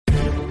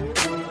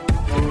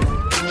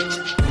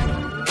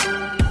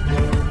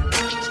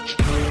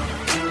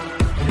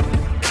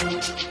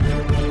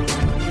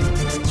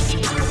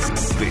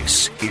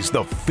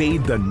the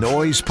Fade the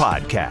Noise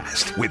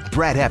podcast with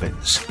Brad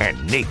Evans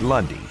and Nate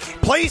Lundy.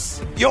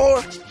 Place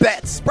your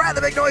bets. Brad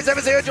the Big Noise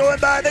Evans here,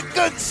 joined by the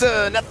good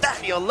sir,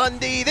 Nathaniel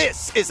Lundy.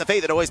 This is the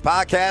Fade the Noise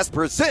podcast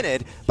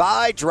presented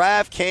by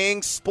DraftKings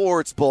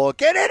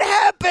Sportsbook. And it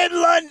happened,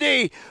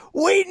 Lundy.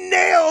 We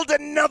nailed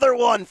another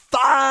one.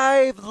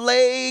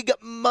 5-leg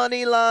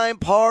money line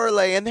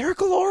parlay, and they're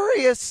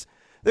glorious.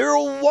 They're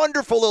a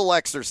wonderful little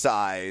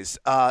exercise,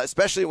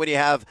 especially when you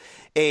have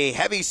a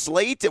heavy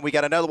slate, and we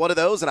got another one of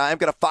those, and I'm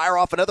going to fire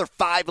off another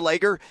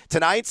 5-legger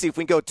tonight, see if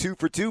we can go 2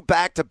 for 2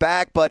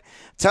 back-to-back. But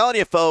I'm telling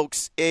you,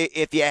 folks,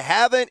 if you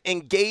haven't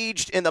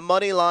engaged in the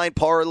money line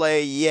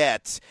parlay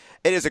yet,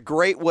 it is a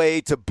great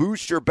way to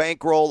boost your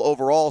bankroll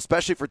overall,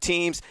 especially for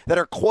teams that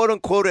are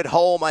quote-unquote at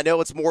home. I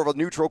know it's more of a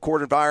neutral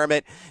court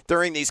environment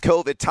during these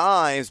COVID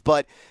times,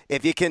 but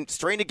if you can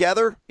string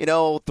together,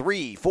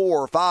 3,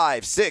 4,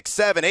 5, 6,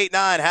 7, 8,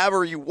 9,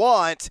 however you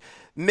want,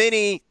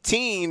 many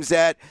teams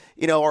that,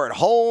 are at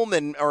home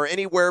and are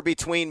anywhere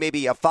between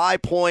maybe a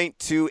 5-point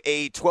to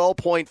a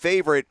 12-point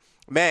favorite,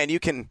 man, you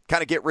can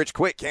kind of get rich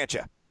quick, can't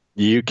you?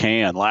 You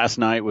can. Last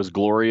night was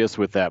glorious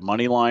with that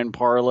money line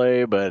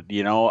parlay, but,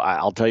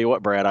 I'll tell you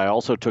what, Brad, I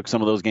also took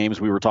some of those games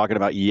we were talking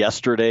about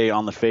yesterday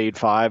on the Fade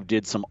 5,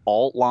 did some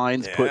alt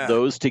lines, put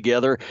those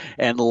together,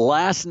 and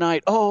last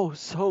night,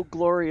 so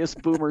glorious,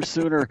 Boomer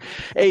Sooner,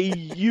 a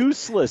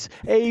useless,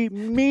 a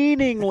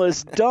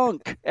meaningless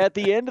dunk at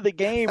the end of the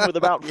game with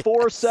about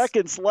 4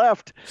 seconds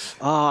left.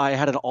 I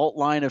had an alt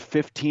line of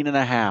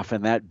 15.5,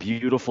 and that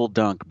beautiful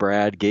dunk,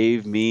 Brad,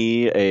 gave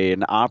me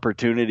an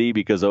opportunity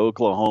because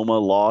Oklahoma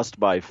lost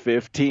by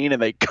 15,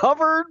 and they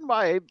covered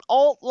my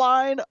alt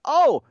line.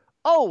 Oh,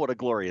 what a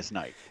glorious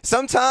night.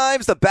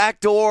 Sometimes the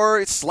back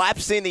door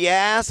slaps you in the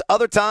ass.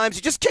 Other times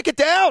you just kick it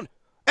down.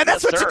 And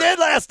that's what you did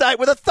last night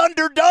with a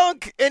thunder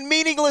dunk in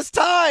meaningless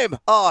time.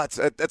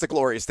 That's a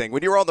glorious thing.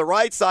 When you're on the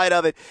right side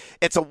of it,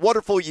 it's a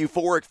wonderful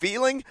euphoric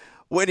feeling.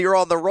 When you're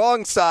on the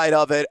wrong side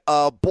of it,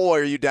 boy,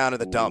 are you down in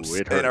the dumps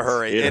in a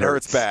hurry. It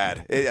hurts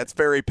bad. It's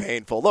very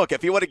painful. Look,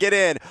 if you want to get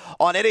in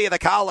on any of the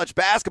college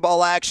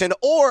basketball action,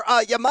 or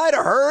you might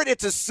have heard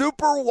it's a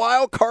super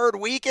wild card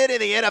weekend in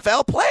the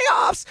NFL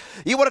playoffs.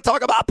 You want to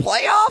talk about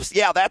playoffs?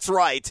 Yeah, that's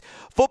right.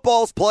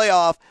 Football's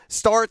playoff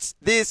starts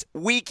this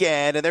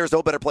weekend, and there's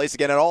no better place to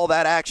get in all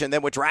that action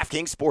than with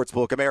DraftKings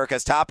Sportsbook,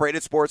 America's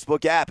top-rated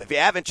sportsbook app. If you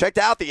haven't checked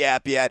out the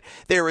app yet,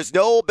 there is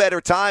no better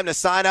time to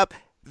sign up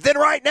than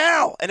right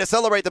now. And to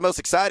celebrate the most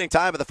exciting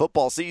time of the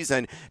football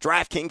season,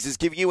 DraftKings is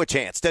giving you a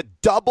chance to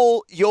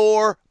double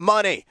your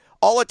money.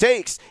 All it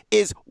takes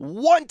is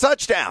one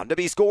touchdown to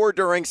be scored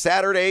during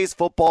Saturday's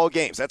football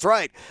games. That's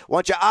right.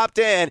 Once you opt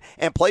in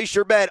and place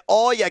your bet,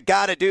 all you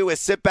got to do is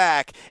sit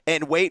back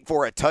and wait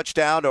for a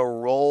touchdown to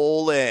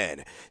roll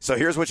in. So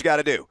here's what you got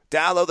to do.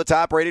 Download the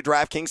top-rated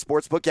DraftKings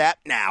Sportsbook app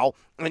now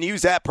and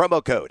use that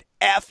promo code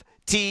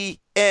FTN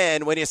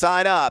when you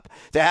sign up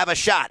to have a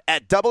shot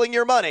at doubling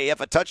your money if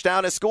a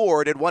touchdown is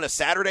scored in one of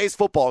Saturday's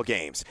football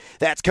games.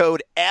 That's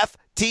code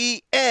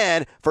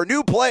FTN for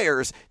new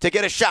players to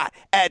get a shot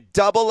at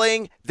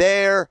doubling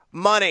their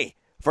money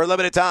for a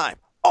limited time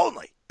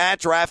only at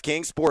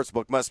DraftKings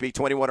Sportsbook. Must be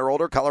 21 or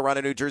older.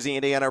 Colorado, New Jersey,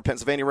 Indiana, or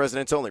Pennsylvania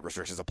residents only.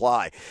 Restrictions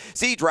apply.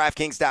 See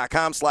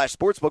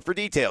DraftKings.com/sportsbook for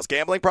details.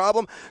 Gambling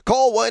problem?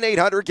 Call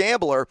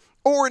 1-800-GAMBLER.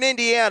 Or in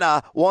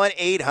Indiana,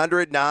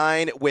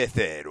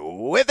 1-800-9-WITH-IT.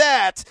 With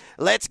that,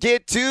 let's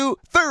get to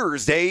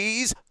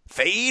Thursday's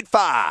Fade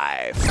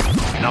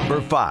 5. Number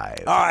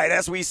 5. All right,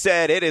 as we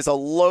said, it is a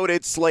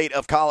loaded slate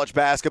of college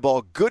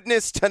basketball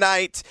goodness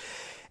tonight.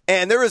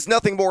 And there is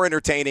nothing more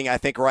entertaining, I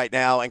think, right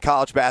now in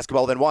college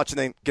basketball than watching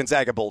the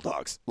Gonzaga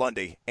Bulldogs,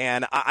 Lundy.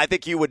 And I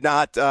think you would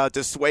not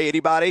dissuade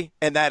anybody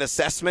in that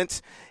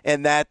assessment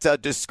and that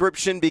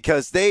description,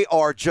 because they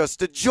are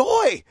just a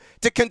joy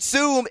to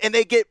consume, and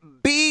they get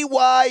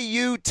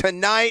BYU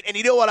tonight. And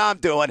you know what I'm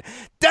doing?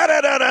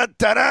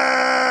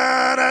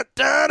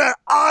 Da-da-da-da-da-da-da-da-da.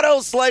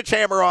 Auto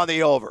sledgehammer on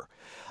the over.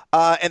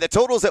 And the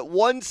total's at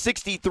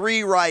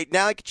 163 right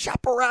now. You can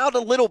chop around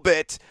a little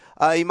bit.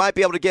 You might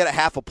be able to get a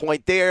half a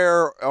point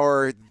there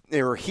or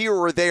here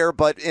or there,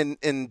 but in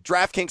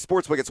DraftKings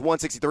Sportsbook, it's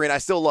 163, and I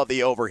still love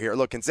the over here.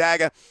 Look,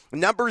 Gonzaga,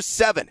 number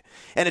 7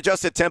 in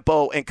adjusted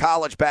tempo in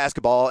college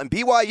basketball, and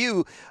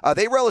BYU,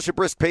 they relish a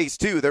brisk pace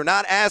too. They're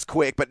not as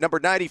quick, but number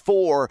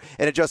 94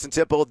 in adjusted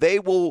tempo, they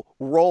will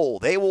roll.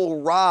 They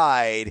will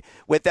ride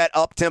with that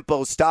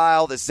up-tempo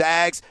style. The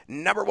Zags,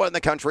 number 1 in the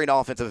country in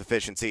offensive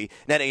efficiency,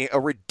 netting a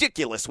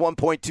ridiculous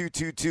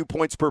 1.222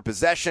 points per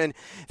possession.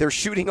 They're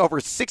shooting over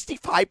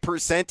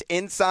 65%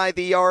 inside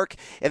the arc,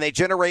 and they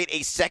generate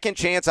a second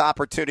chance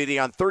opportunity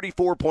on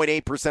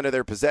 34.8% of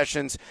their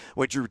possessions,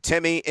 with Drew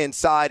Timme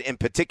inside in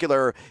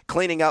particular,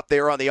 cleaning up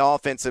there on the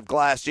offensive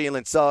glass.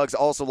 Jalen Suggs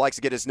also likes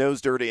to get his nose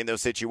dirty in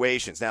those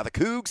situations. Now, the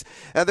Cougs,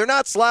 they're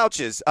not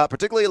slouches,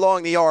 particularly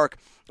along the arc.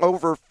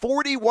 Over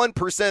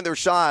 41% of their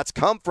shots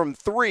come from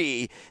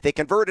three. They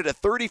converted a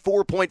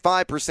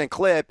 34.5%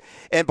 clip.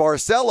 And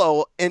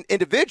Barcelo,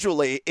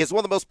 individually, is one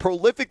of the most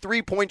prolific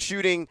three-point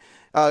shooting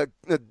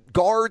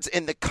guards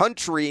in the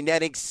country,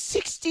 netting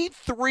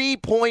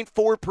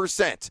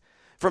 63.4%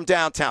 from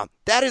downtown.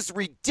 That is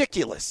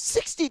ridiculous.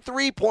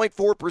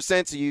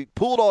 63.4%. So you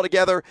pull it all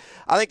together.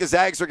 I think the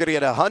Zags are going to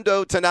get a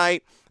hundo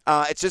tonight.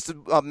 It's just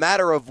a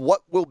matter of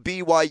what will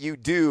BYU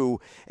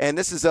do, and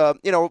this is a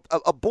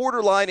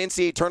borderline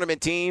NCAA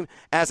tournament team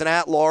as an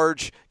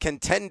at-large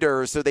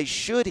contender, so they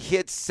should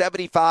hit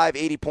 75,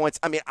 80 points.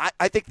 I mean,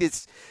 I think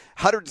this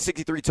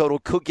 163 total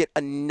could get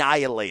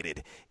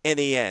annihilated in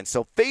the end.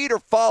 So fade or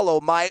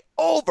follow my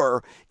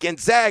over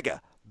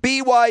Gonzaga,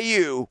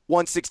 BYU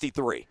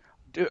 163.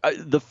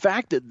 The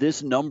fact that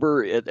this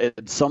number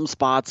at some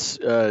spots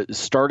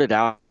started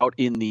out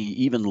in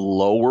the even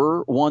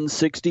lower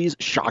 160s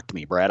shocked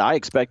me, Brad. I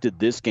expected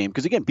this game,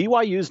 because again,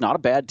 BYU is not a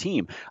bad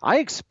team. I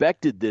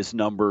expected this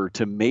number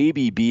to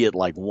maybe be at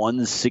like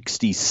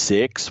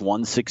 166,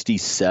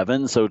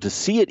 167. So to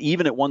see it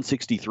even at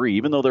 163,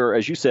 even though there,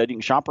 as you said, you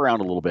can shop around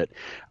a little bit,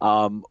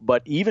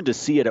 but even to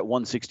see it at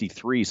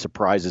 163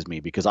 surprises me,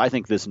 because I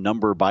think this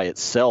number by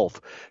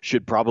itself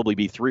should probably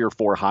be 3 or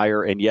 4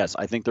 higher. And yes,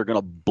 I think they're going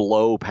to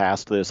blow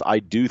past this. I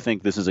do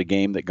think this is a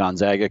game that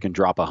Gonzaga can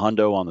drop a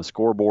hundo on the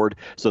scoreboard.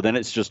 So then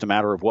it's just a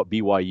matter of what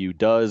BYU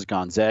does.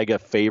 Gonzaga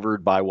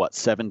favored by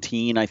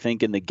 17, I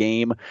think, in the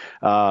game.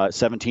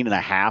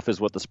 17.5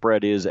 is what the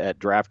spread is at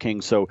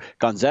DraftKings. So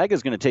Gonzaga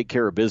is going to take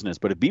care of business.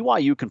 But if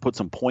BYU can put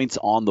some points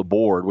on the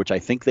board, which I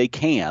think they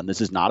can,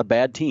 this is not a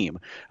bad team,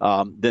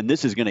 then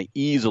this is going to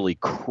easily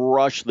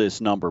crush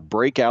this number.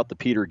 Break out the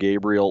Peter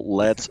Gabriel.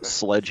 Let's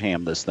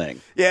sledgeham this thing.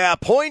 Yeah,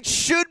 points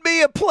should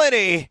be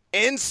aplenty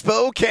in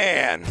Spokane.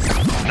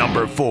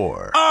 Number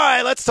 4. All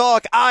right, let's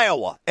talk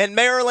Iowa and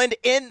Maryland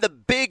in the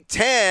Big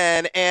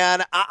Ten.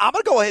 And I'm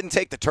going to go ahead and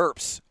take the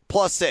Terps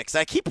 +6.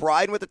 I keep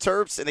riding with the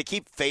Terps, and they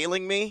keep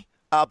failing me.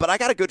 But I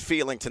got a good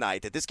feeling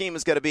tonight that this game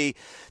is going to be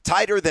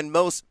tighter than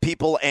most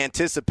people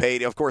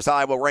anticipate. Of course,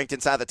 Iowa ranked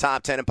inside the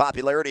top 10 in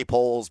popularity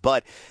polls,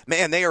 but,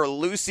 man, they are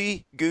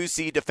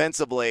loosey-goosey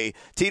defensively,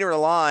 teetering a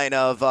line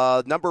of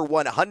number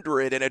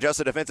 100 in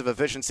adjusted defensive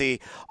efficiency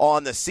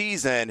on the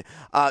season.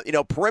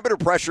 Perimeter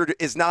pressure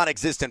is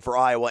non-existent for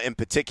Iowa in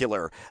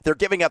particular. They're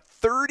giving up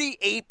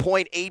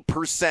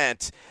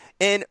 38.8%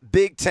 in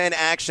Big Ten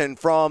action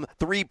from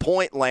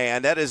three-point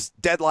land. That is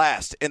dead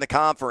last in the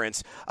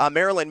conference.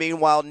 Maryland,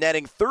 meanwhile,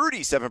 netting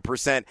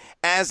 37%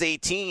 as a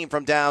team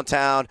from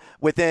downtown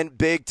within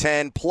Big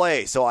Ten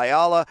play. So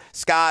Ayala,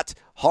 Scott,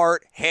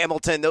 Hart,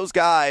 Hamilton, those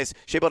guys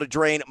should be able to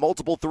drain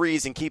multiple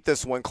threes and keep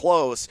this one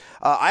close.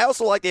 I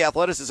also like the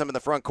athleticism in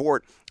the front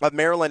court of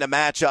Maryland to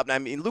match up. And I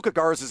mean, Luka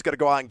Garza is going to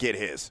go out and get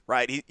his,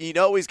 right? He's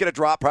going to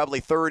drop probably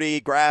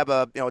 30, grab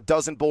a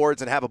dozen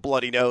boards, and have a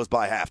bloody nose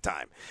by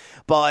halftime.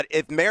 But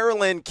if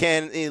Maryland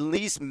can at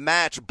least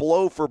match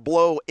blow for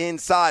blow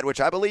inside,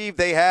 which I believe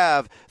they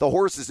have the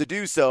horses to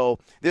do so,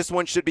 this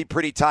one should be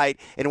pretty tight.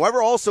 And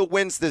whoever also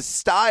wins this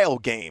style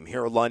game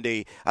here,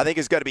 Lundy, I think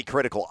is going to be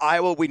critical.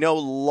 Iowa, we know,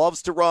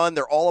 loves to run.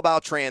 They're all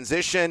about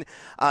transition.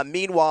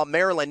 Meanwhile,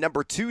 Maryland,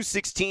 number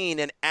 216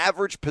 in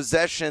average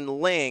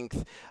possession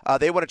length.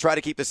 They want to try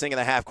to keep this thing in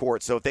the half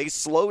court. So if they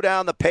slow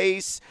down the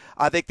pace,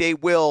 I think they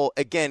will,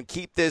 again,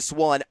 keep this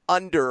one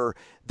under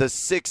the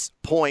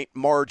 6-point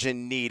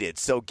margin needed.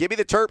 So give me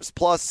the Terps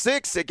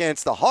 +6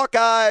 against the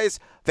Hawkeyes.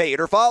 Fade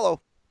or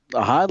follow.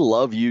 I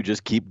love you.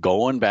 Just keep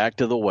going back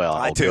to the well.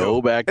 I do.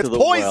 Go back to the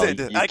poisoned.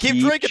 well. I keep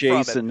drinking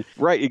chasing, from it.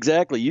 Right,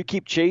 exactly. You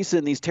keep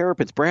chasing these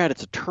terrapins. Brad,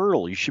 it's a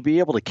turtle. You should be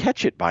able to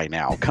catch it by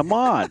now. Come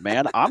on,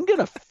 man. I'm going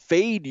to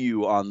fade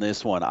you on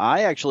this one.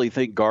 I actually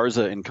think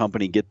Garza and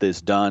company get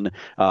this done,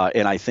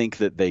 and I think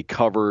that they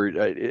cover,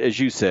 as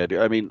you said,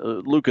 I mean,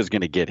 Luka's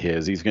going to get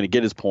his. He's going to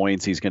get his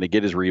points. He's going to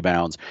get his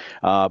rebounds.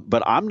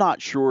 But I'm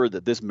not sure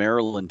that this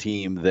Maryland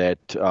team that,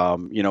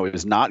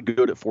 is not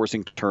good at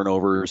forcing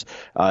turnovers,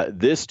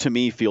 this to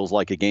me feels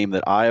like a game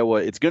that Iowa,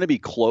 it's going to be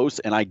close,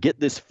 and I get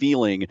this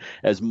feeling,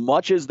 as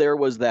much as there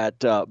was that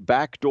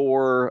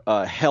backdoor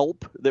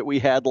help that we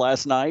had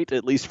last night,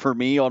 at least for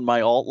me on my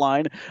alt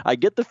line, I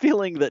get the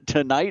feeling that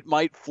tonight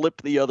might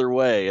flip the other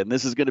way, and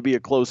this is going to be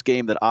a close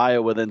game that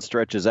Iowa then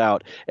stretches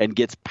out and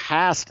gets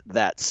past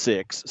that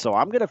 6. So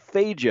I'm going to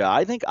fade you.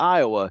 I think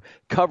Iowa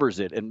covers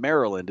it, and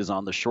Maryland is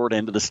on the short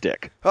end of the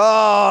stick.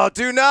 Oh,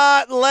 do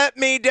not let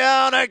me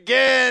down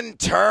again,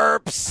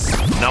 Terps.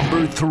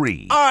 Number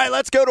 3. All right,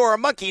 let's go to our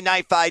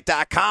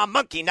MonkeyKnifeFight.com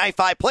Monkey Knife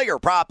Fight Player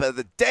Prop of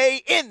the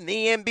Day in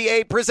the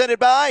NBA, presented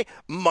by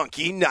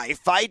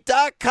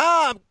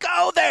MonkeyKnifeFight.com.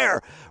 Go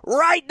there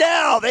right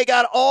now. They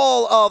got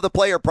all of the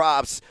player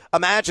props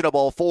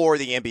imaginable for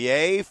the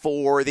NBA,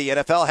 for the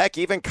NFL, heck,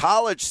 even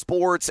college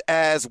sports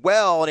as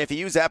well. And if you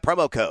use that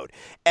promo code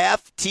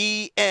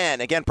FTN,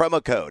 again,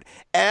 promo code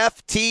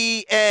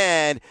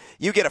FTN,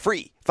 you get a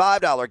free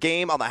 $5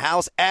 game on the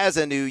house as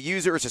a new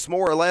user. It's just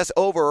more or less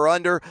over or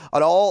under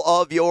on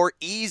all of your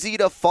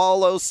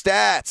easy-to-follow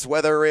stats,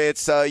 whether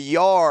it's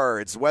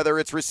yards, whether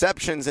it's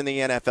receptions in the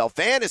NFL,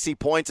 fantasy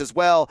points as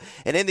well,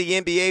 and in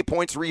the NBA,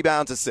 points,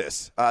 rebounds,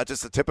 assists.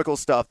 Just the typical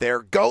stuff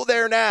there. Go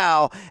there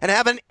now and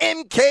have an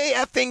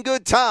MKFing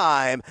good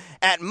time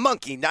at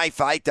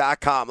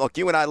MonkeyKnifeFight.com. Look,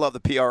 you and I love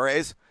the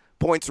PRAs.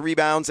 Points,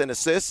 rebounds, and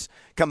assists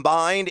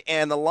combined,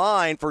 and the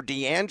line for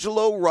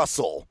D'Angelo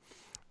Russell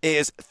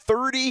is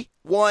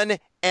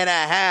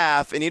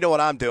 31.5. And you know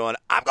what I'm doing?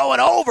 I'm going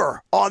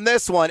over on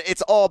this one.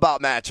 It's all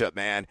about matchup,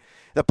 man.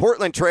 The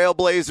Portland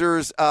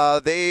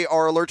Trailblazers, they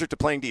are allergic to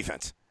playing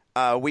defense.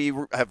 We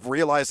have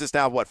realized this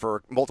now,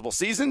 for multiple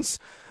seasons.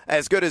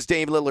 As good as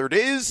Dame Lillard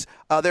is,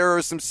 there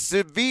are some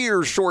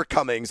severe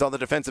shortcomings on the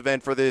defensive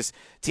end for this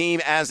team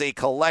as a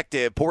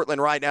collective.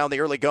 Portland right now in the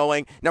early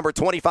going, number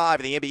 25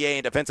 in the NBA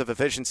in defensive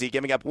efficiency,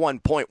 giving up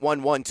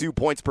 1.112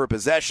 points per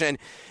possession.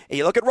 And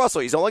you look at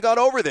Russell, he's only gone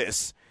over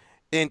this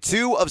in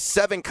 2 of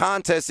 7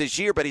 contests this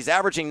year, but he's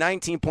averaging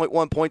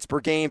 19.1 points per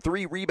game,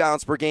 3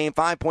 rebounds per game,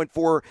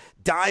 5.4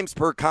 dimes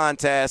per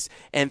contest,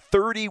 and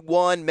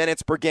 31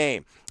 minutes per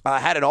game.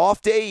 Had an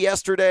off day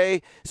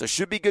yesterday, so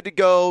should be good to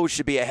go.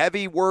 Should be a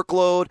heavy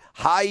workload,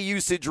 high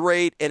usage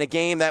rate, in a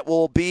game that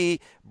will be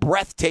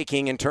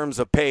breathtaking in terms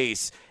of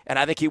pace. And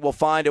I think he will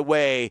find a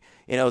way,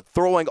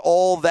 throwing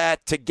all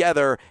that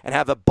together and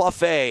have a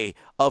buffet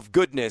of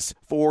goodness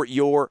for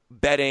your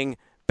betting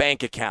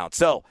bank account.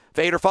 So,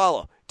 fade or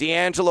follow.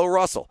 D'Angelo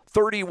Russell,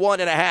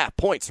 31.5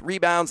 points,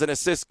 rebounds, and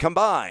assists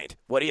combined.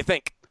 What do you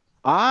think?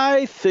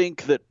 I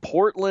think that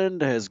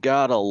Portland has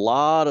got a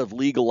lot of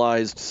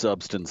legalized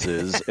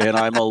substances, and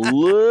I'm a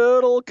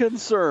little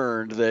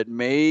concerned that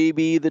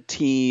maybe the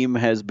team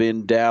has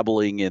been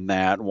dabbling in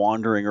that,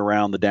 wandering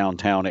around the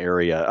downtown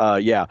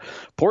area.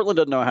 Portland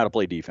doesn't know how to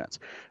play defense,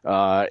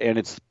 and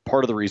it's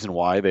part of the reason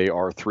why they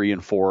are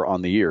 3-4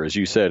 on the year. As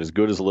you said, as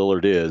good as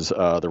Lillard is,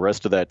 the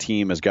rest of that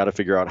team has got to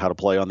figure out how to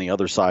play on the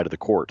other side of the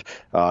court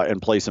and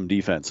play some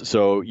defense.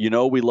 So,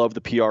 we love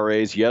the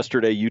PRAs.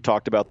 Yesterday, you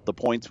talked about the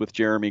points with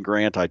Jeremy Grant.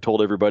 I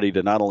told everybody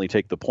to not only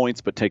take the points,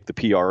 but take the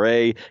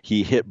PRA.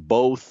 He hit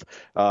both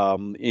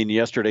in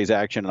yesterday's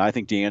action, and I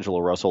think D'Angelo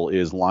Russell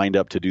is lined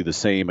up to do the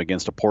same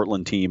against a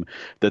Portland team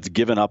that's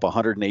given up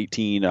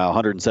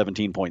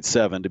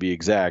 117.7 to be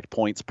exact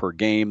points per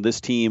game.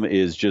 This team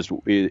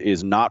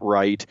is not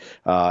right,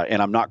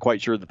 and I'm not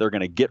quite sure that they're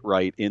going to get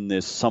right in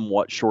this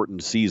somewhat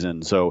shortened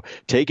season. So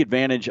take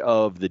advantage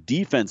of the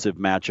defensive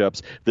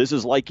matchups. This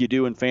is like you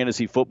do in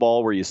fantasy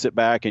football, where you sit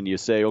back and you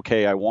say,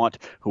 okay, I want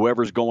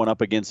whoever's going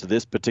up against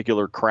this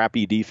particular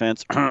crappy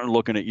defense.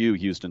 Looking at you,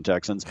 Houston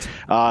Texans.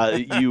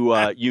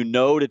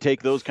 To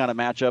take those kind of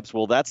matchups.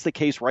 Well, that's the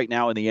case right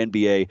now in the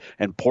NBA,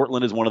 and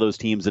Portland is one of those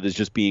teams that is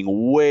just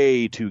being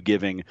way too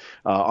giving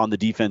on the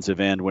defensive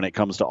end when it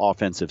comes to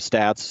offensive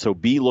stats. So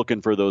be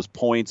looking for those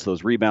points,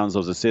 those rebounds,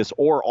 those assists,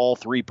 or all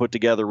three put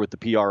together with the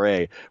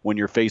PRA when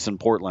you're facing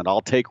Portland.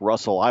 I'll take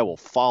Russell. I will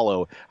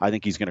follow. I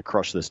think he's going to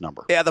crush this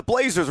number. Yeah, the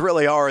Blazers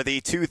really are the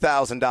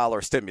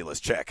 $2,000 stimulus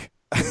check.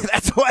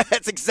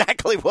 That's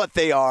exactly what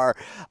they are.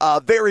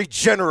 Very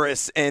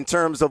generous in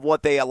terms of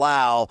what they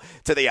allow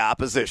to the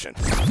opposition.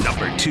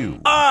 Number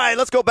 2. All right,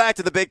 let's go back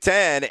to the Big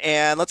Ten,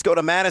 and let's go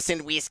to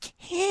Madison,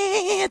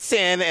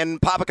 Wisconsin,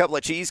 and pop a couple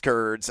of cheese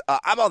curds.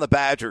 I'm on the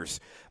Badgers,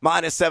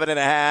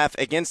 -7.5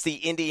 against the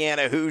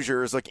Indiana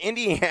Hoosiers. Look,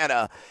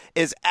 Indiana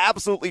is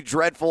absolutely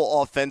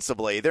dreadful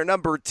offensively. They're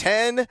number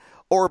 10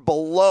 or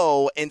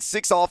below in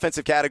 6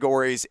 offensive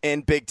categories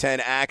in Big Ten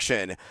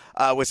action.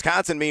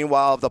 Wisconsin,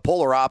 meanwhile, the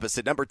polar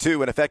opposite, number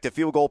 2 in effective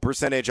field goal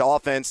percentage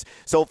offense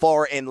so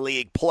far in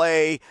league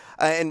play.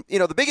 And,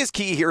 the biggest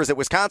key here is that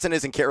Wisconsin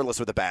isn't careless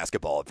with the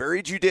basketball.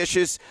 Very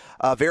judicious,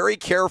 very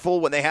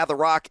careful when they have the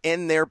rock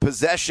in their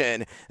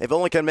possession. They've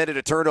only committed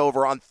a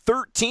turnover on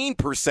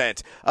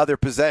 13% of their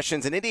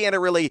possessions, and Indiana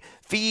really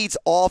feeds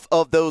off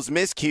of those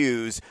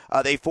miscues.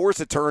 They force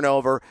a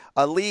turnover,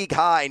 a league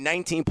high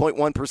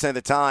 19.1% of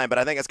the time,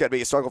 but I think it's got to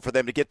be a struggle for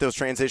them to get those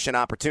transition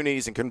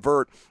opportunities and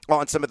convert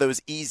on some of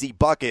those easy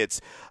buckets.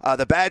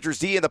 The Badgers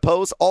D in the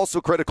post,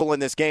 also critical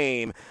in this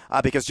game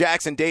because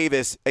Jackson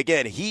Davis,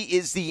 again, he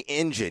is the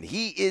engine.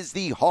 He is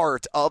the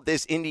heart of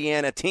this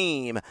Indiana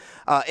team.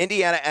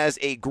 Indiana as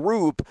a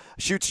group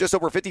shoots just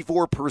over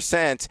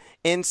 54%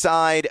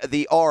 inside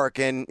the arc,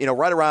 and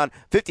right around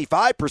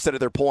 55% of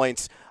their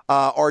points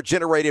are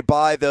generated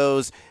by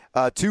those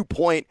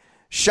 2-point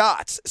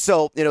shots.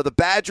 So, the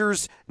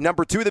Badgers,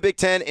 number 2 in the Big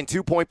Ten in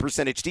 2-point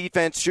percentage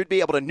defense, should be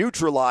able to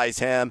neutralize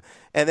him.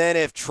 And then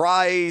if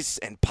Trice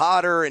and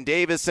Potter and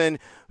Davison,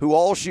 who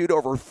all shoot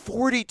over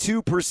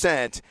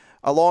 42%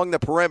 along the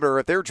perimeter,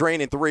 if they're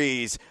draining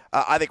threes,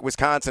 I think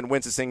Wisconsin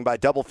wins this thing by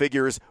double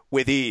figures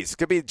with ease.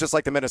 Could be just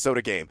like the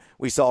Minnesota game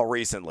we saw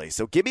recently.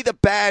 So give me the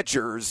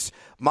Badgers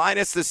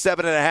minus the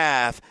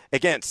 7.5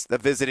 against the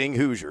visiting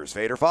Hoosiers.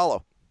 Fade or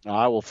follow?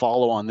 I will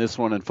follow on this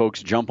one, and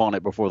folks jump on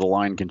it before the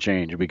line can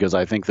change, because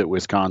I think that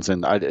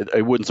Wisconsin,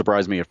 it wouldn't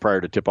surprise me if prior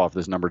to tip-off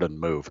this number doesn't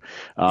move.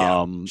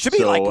 Should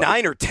be like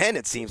 9 or 10,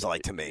 it seems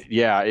like to me.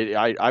 Yeah,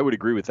 I would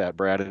agree with that,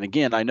 Brad. And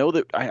again, I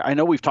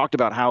know we've talked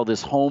about how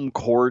this home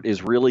court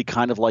is really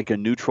kind of like a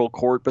neutral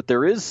court, but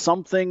there is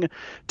something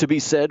to be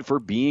said for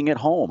being at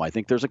home. I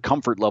think there's a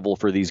comfort level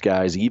for these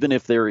guys, even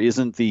if there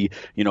isn't the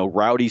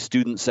rowdy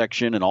student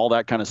section and all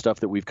that kind of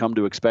stuff that we've come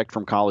to expect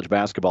from college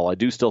basketball. I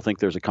do still think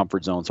there's a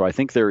comfort zone, so I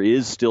think there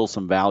is still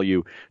some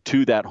value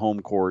to that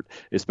home court,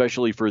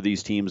 especially for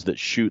these teams that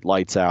shoot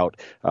lights out.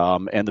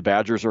 And the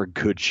Badgers are a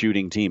good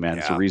shooting team, man.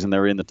 Yeah. It's the reason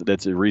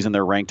that's the reason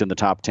they're ranked in the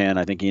top 10.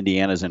 I think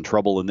Indiana's in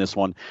trouble in this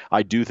one.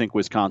 I do think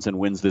Wisconsin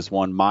wins this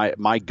one.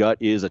 My gut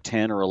is a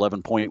 10 or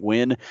 11 point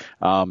win.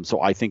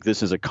 So I think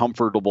this is a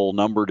comfortable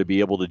number to be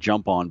able to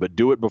jump on, but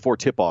do it before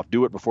tip-off.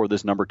 Do it before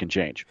this number can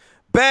change.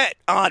 Bet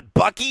on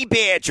Bucky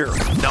Badger.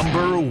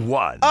 Number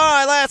 1. All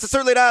right, last but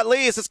certainly not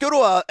least, let's go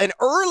to an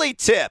early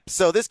tip.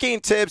 So this game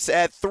tips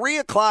at 3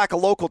 o'clock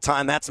local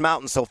time. That's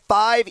Mountain. So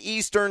 5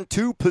 Eastern,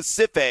 2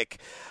 Pacific.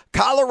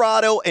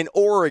 Colorado and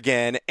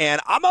Oregon.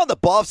 And I'm on the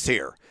Buffs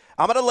here.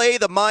 I'm going to lay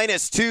the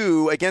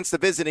 -2 against the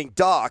visiting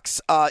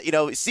Ducks.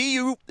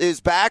 CU is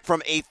back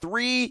from a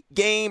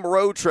 3-game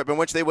road trip in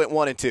which they went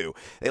 1-2.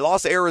 They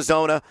lost to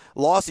Arizona,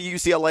 lost to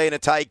UCLA in a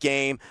tight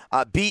game,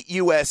 beat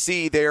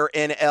USC there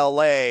in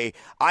LA.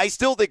 I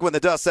still think when the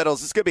dust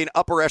settles, this could be an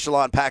upper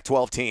echelon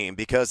Pac-12 team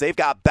because they've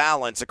got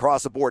balance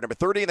across the board. Number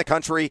 30 in the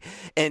country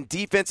in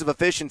defensive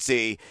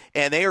efficiency,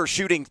 and they are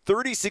shooting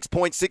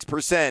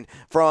 36.6%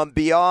 from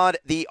beyond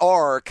the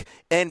arc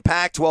in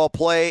Pac-12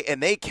 play,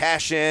 and they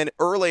cash in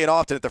early and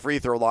often at the free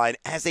throw line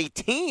as a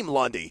team,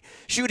 Lundy,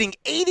 shooting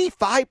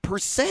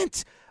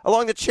 85%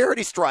 along the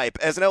charity stripe.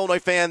 As an Illinois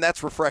fan,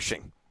 that's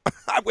refreshing.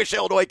 I wish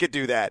Illinois could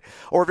do that.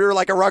 Or if you're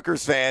like a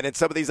Rutgers fan and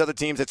some of these other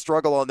teams that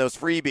struggle on those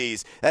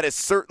freebies, that is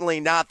certainly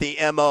not the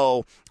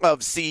MO of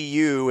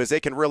CU, as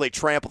they can really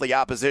trample the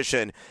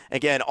opposition,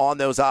 again, on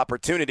those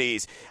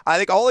opportunities. I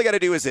think all they got to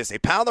do is this. They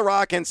pound the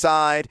rock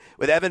inside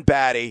with Evan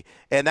Batty,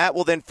 and that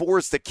will then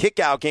force the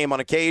kick-out game on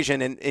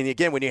occasion. And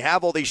again, when you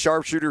have all these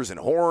sharpshooters and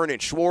Horn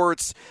and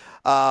Schwartz,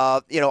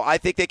 I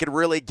think they could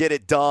really get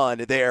it done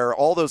there.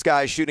 All those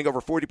guys shooting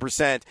over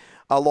 40%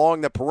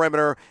 along the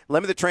perimeter.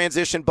 Limit the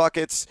transition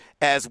buckets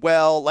as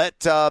well.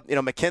 Let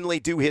McKinley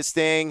do his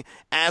thing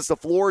as the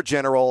floor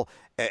general.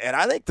 And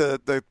I think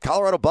the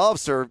Colorado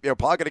Buffs are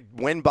probably going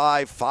to win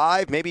by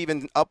 5, maybe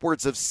even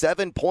upwards of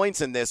 7 points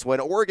in this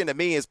one. Oregon, to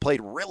me, has played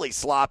really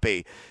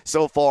sloppy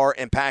so far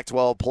in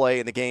Pac-12 play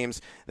in the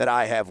games that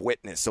I have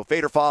witnessed. So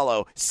fade or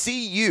follow,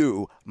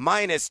 CU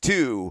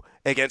 -2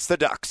 against the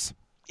Ducks.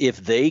 If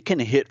they can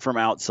hit from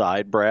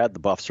outside, Brad, the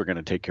Buffs are going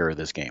to take care of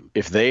this game.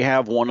 If they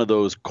have one of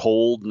those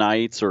cold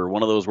nights or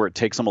one of those where it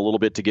takes them a little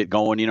bit to get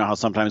going, you know how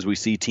sometimes we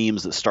see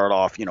teams that start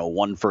off,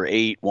 1 for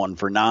 8, 1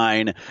 for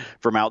 9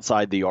 from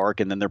outside the arc,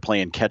 and then they're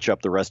playing catch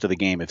up the rest of the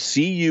game. If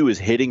CU is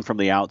hitting from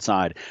the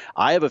outside,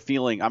 I have a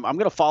feeling, I'm going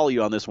to follow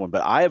you on this one,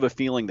 but I have a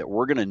feeling that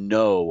we're going to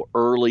know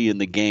early in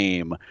the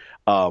game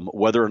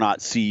whether or not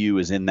CU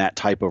is in that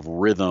type of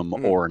rhythm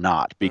or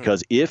not.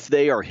 Because if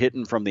they are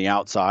hitting from the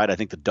outside, I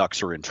think the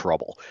Ducks are in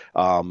trouble.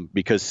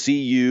 Because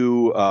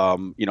CU,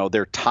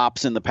 they're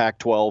tops in the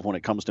Pac-12 when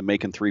it comes to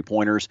making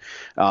three-pointers.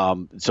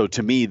 So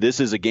to me, this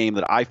is a game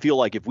that I feel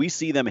like if we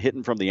see them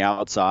hitting from the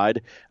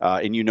outside,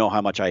 and you know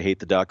how much I hate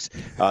the Ducks,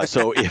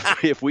 so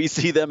if we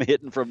see them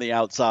hitting from the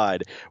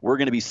outside, we're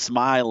going to be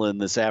smiling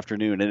this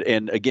afternoon.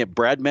 And again,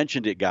 Brad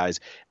mentioned it, guys.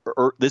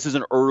 This is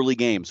an early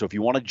game, so if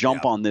you want to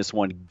jump on this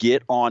one,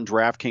 get on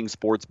DraftKings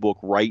Sportsbook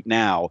right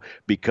now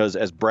because,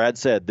 as Brad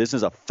said, this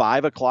is a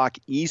 5 o'clock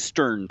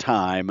Eastern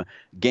time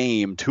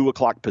game, 2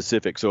 o'clock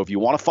Pacific. So if you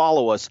want to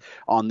follow us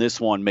on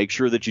this one, make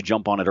sure that you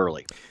jump on it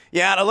early.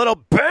 Yeah, and a little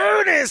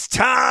bonus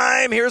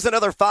time. Here's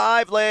another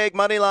 5-leg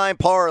moneyline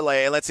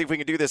parlay. Let's see if we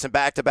can do this in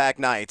back-to-back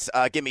nights.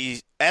 Give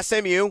me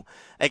SMU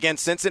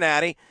against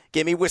Cincinnati.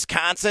 Give me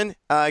Wisconsin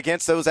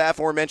against those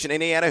aforementioned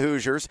Indiana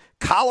Hoosiers.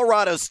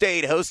 Colorado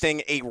State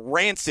hosting a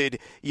rancid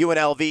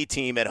UNLV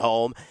team at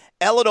home.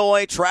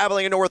 Illinois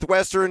traveling to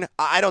Northwestern.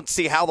 I don't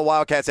see how the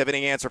Wildcats have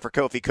any answer for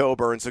Kofi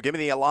Coburn. So give me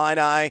the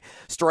Illini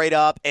straight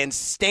up. And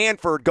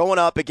Stanford going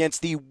up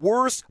against the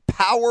worst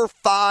Power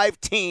 5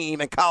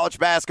 team in college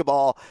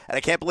basketball. And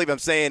I can't believe I'm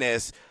saying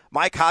this.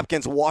 Mike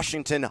Hopkins'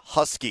 Washington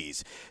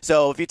Huskies.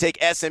 So if you take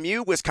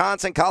SMU,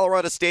 Wisconsin,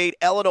 Colorado State,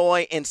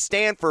 Illinois, and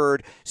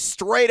Stanford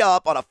straight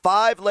up on a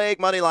 5-leg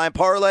moneyline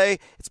parlay,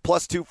 it's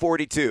plus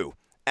 242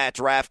 at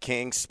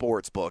DraftKings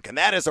Sportsbook. And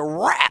that is a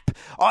wrap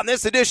on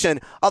this edition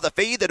of the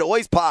Fade the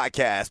Noise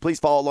podcast. Please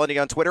follow Lundy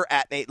on Twitter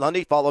at Nate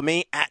Lundy. Follow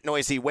me at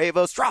Noisy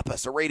Huevos. Drop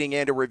us a rating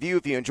and a review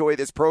if you enjoy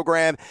this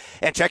program.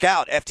 And check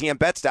out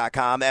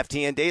FTNBets.com,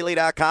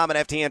 FTNDaily.com, and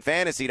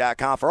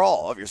FTNFantasy.com for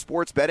all of your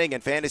sports betting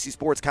and fantasy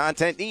sports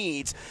content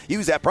needs.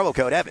 Use that promo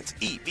code Evans,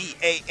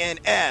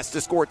 EVANS, to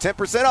score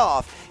 10%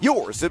 off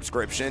your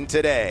subscription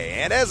today.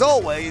 And as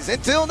always,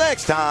 until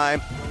next time,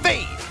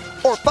 fade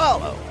or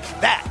follow.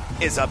 That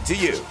is up to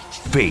you.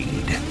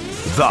 Fade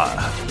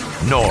the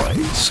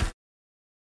Noise.